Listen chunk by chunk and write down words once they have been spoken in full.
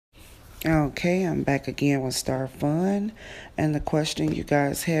Okay, I'm back again with Star Fun. And the question you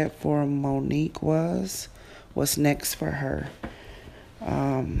guys had for Monique was, what's next for her?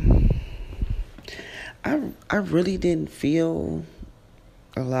 Um, I really didn't feel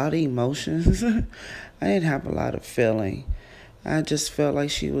a lot of emotions. I didn't have a lot of feeling. I just felt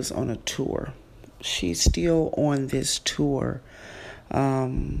like she was on a tour. She's still on this tour.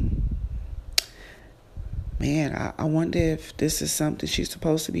 Um, Man, I wonder if this is something she's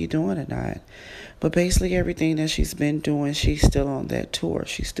supposed to be doing or not. But basically, everything that she's been doing, she's still on that tour.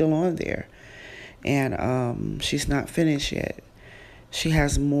 She's still on there. And she's not finished yet. She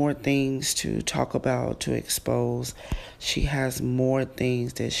has more things to talk about, to expose. She has more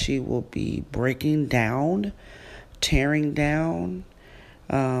things that she will be breaking down, tearing down,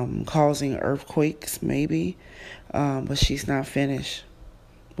 causing earthquakes, maybe. But she's not finished.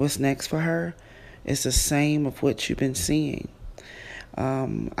 What's next for her is the same of what you've been seeing.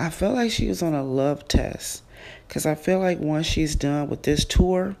 I felt like she was on a love test because I feel like once she's done with this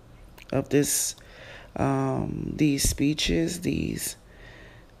tour of these speeches,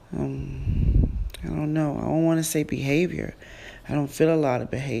 I don't know, I don't want to say behavior. I don't feel a lot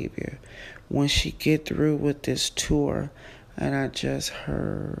of behavior. When she get through with this tour, and I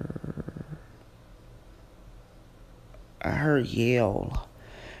heard yell,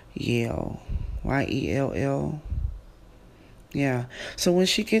 Yell. Yeah. So when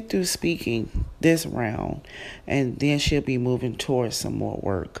she get through speaking this round, and then she'll be moving towards some more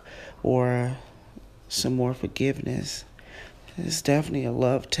work or some more forgiveness. It's definitely a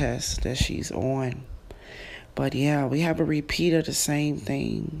love test that she's on. But yeah, we have a repeat of the same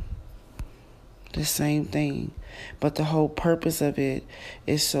thing. The same thing. But the whole purpose of it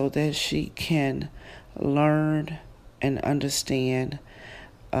is so that she can learn and understand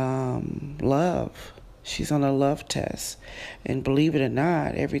love. She's on a love test. And believe it or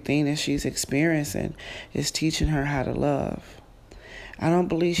not, everything that she's experiencing is teaching her how to love. I don't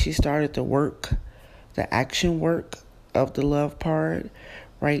believe she started the action work of the love part.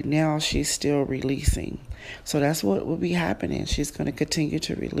 Right now, she's still releasing. So that's what will be happening. She's going to continue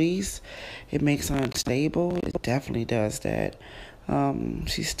to release. It makes her unstable. It definitely does that.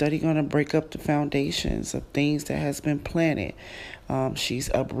 She's studying going to break up the foundations of things that has been planted. She's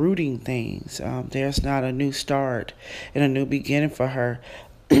uprooting things. There's not a new start and a new beginning for her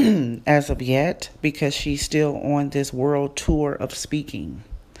as of yet because she's still on this world tour of speaking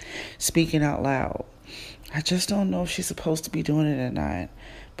out loud. I just don't know if she's supposed to be doing it or not,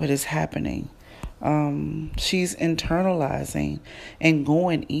 but it's happening. She's internalizing and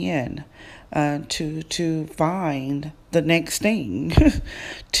going in to find the next thing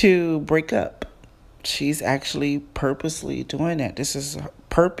to break up. She's actually purposely doing that. This is her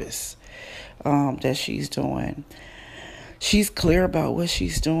purpose that she's doing. She's clear about what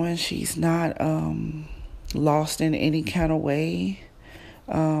she's doing. She's not lost in any kind of way.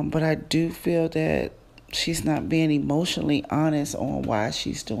 But I do feel that she's not being emotionally honest on why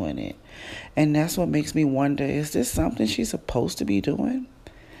she's doing it. And that's what makes me wonder, is this something she's supposed to be doing?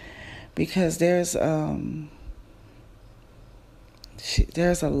 Because there's a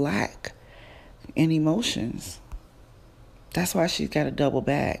lack in emotions. That's why she's got to double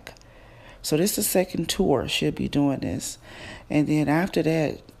back. So this is the second tour she'll be doing this. And then after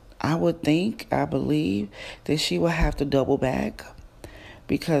that, I believe that she will have to double back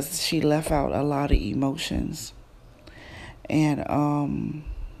because she left out a lot of emotions. And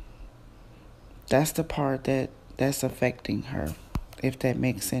that's the part that's affecting her, if that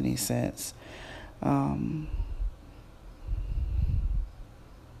makes any sense. Um,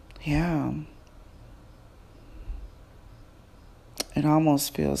 yeah, it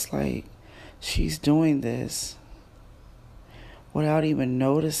almost feels like she's doing this without even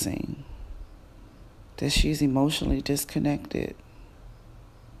noticing that she's emotionally disconnected.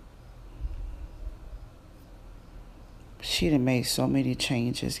 She done made so many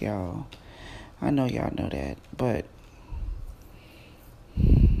changes, y'all. I know y'all know that, but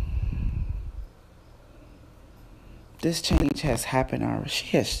this change has happened already.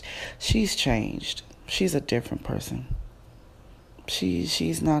 She's changed. She's a different person.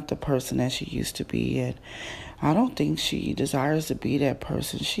 She's not the person that she used to be, and I don't think she desires to be that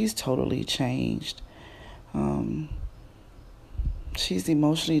person. She's totally changed. Um, she's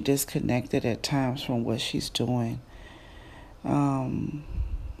emotionally disconnected at times from what she's doing. Um,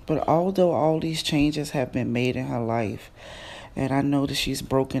 but although all these changes have been made in her life, and I know that she's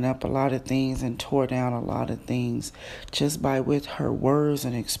broken up a lot of things and tore down a lot of things just by with her words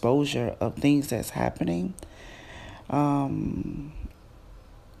and exposure of things that's happening. Um,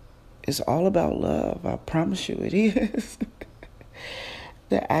 it's all about love. I promise you it is.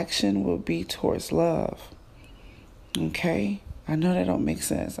 the action will be towards love. Okay? I know that don't make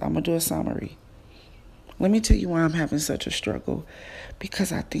sense. I'm going to do a summary. Let me tell you why I'm having such a struggle.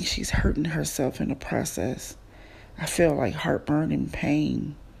 Because I think she's hurting herself in the process. I feel like heartburn and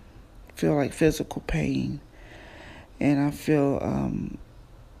pain. I feel like physical pain. And I feel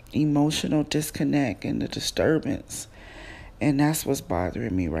emotional disconnect and the disturbance. And that's what's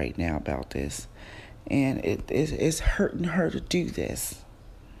bothering me right now about this. And it's hurting her to do this.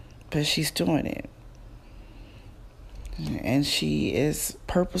 But she's doing it. And she is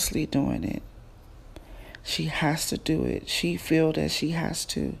purposely doing it. She has to do it. She feels that she has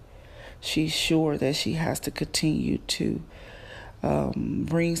to. She's sure that she has to continue to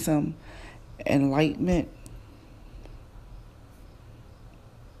bring some enlightenment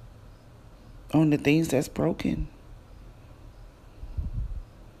on the things that's broken.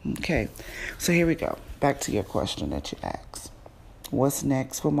 Okay, so here we go. Back to your question that you asked. What's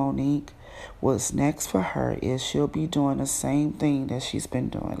next for Monique? What's next for her is she'll be doing the same thing that she's been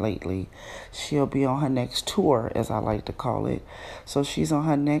doing lately. She'll be on her next tour, as I like to call it. So she's on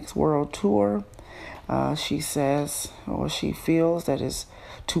her next world tour. She says, or she feels that is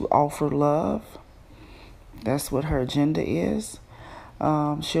to offer love. That's what her agenda is.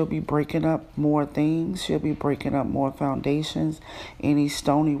 She'll be breaking up more things. She'll be breaking up more foundations. Any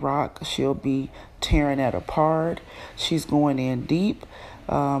stony rock, she'll be tearing that apart. She's going in deep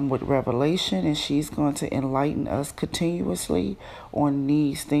with revelation, and she's going to enlighten us continuously on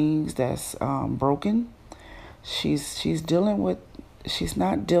these things that's broken. She's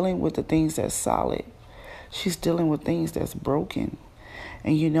not dealing with the things that's solid. She's dealing with things that's broken.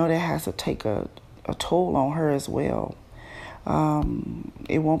 And you know that has to take a toll on her as well.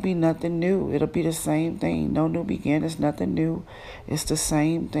 It won't be nothing new. It'll be the same thing. No new beginnings, nothing new. It's the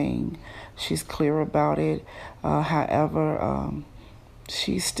same thing. She's clear about it. However,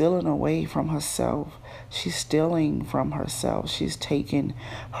 she's stealing away from herself. She's stealing from herself. She's taking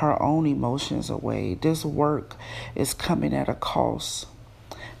her own emotions away. This work is coming at a cost.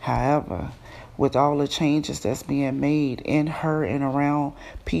 However, with all the changes that's being made in her and around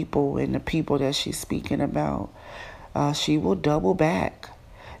people and the people that she's speaking about, she will double back.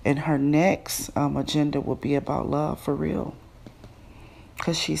 And her next agenda will be about love for real.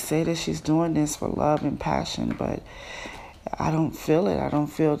 Because she said that she's doing this for love and passion, but I don't feel it. I don't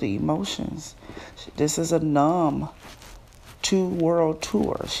feel the emotions. This is a numb 2-world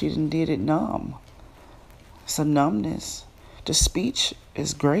tour. She did it numb. It's a numbness. The speech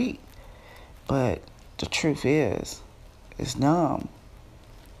is great, but the truth is, it's numb.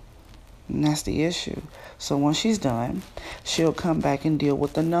 And that's the issue. So when she's done, she'll come back and deal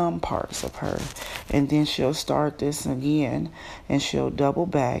with the numb parts of her. And then she'll start this again, and she'll double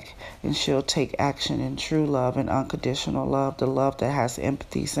back, and she'll take action in true love and unconditional love, the love that has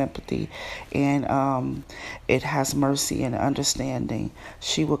empathy, sympathy, and it has mercy and understanding.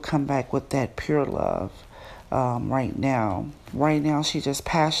 She will come back with that pure love right now. Right now, she's just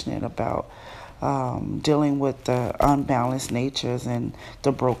passionate about dealing with the unbalanced natures and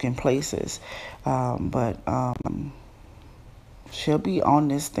the broken places. But she'll be on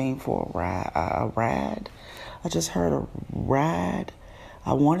this thing for a ride. I just heard a ride.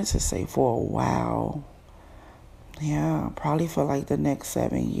 I wanted to say for a while. Yeah, probably for like the next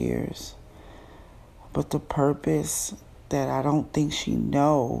 7 years. But the purpose that I don't think she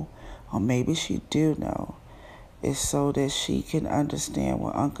know, or maybe she do know, is so that she can understand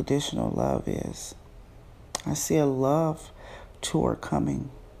what unconditional love is. I see a love tour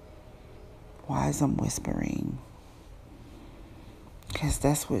coming. Why is I'm whispering? Because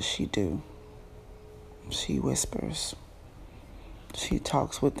that's what she do. She whispers. She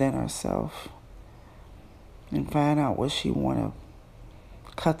talks within herself and find out what she want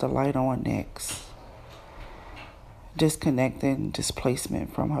to cut the light on next. Disconnecting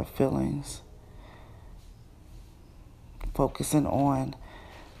displacement from her feelings. Focusing on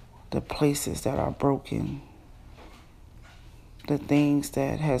the places that are broken, the things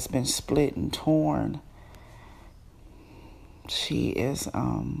that has been split and torn. She is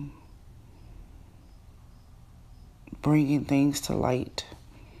bringing things to light.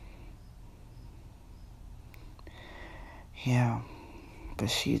 Yeah, but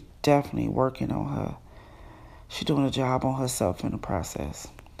she's definitely working on her. She's doing a job on herself in the process.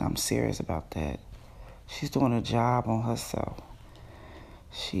 I'm serious about that. She's doing a job on herself.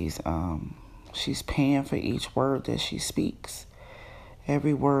 She's paying for each word that she speaks.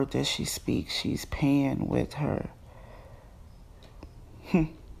 Every word that she speaks, she's paying with her,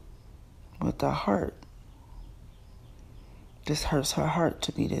 with the heart. This hurts her heart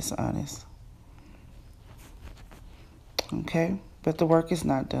to be this honest. Okay? But the work is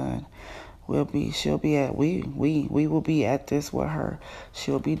not done. She'll be at, we will be at this with her.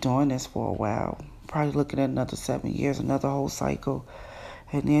 She'll be doing this for a while. Probably looking at another 7 years, another whole cycle.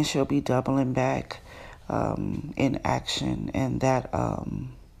 And then she'll be doubling back in action. And that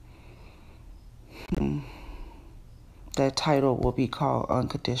title will be called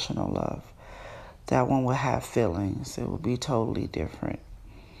Unconditional Love. That one will have feelings. It will be totally different.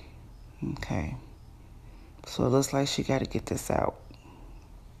 Okay. So it looks like she got to get this out.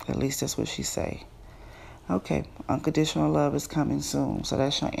 At least that's what she say. Okay, unconditional love is coming soon. So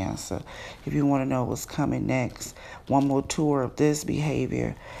that's your answer. If you want to know what's coming next, one more tour of this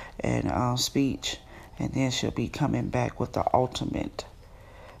behavior and speech, and then she'll be coming back with the ultimate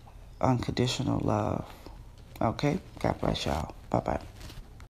unconditional love. Okay, God bless y'all. Bye-bye.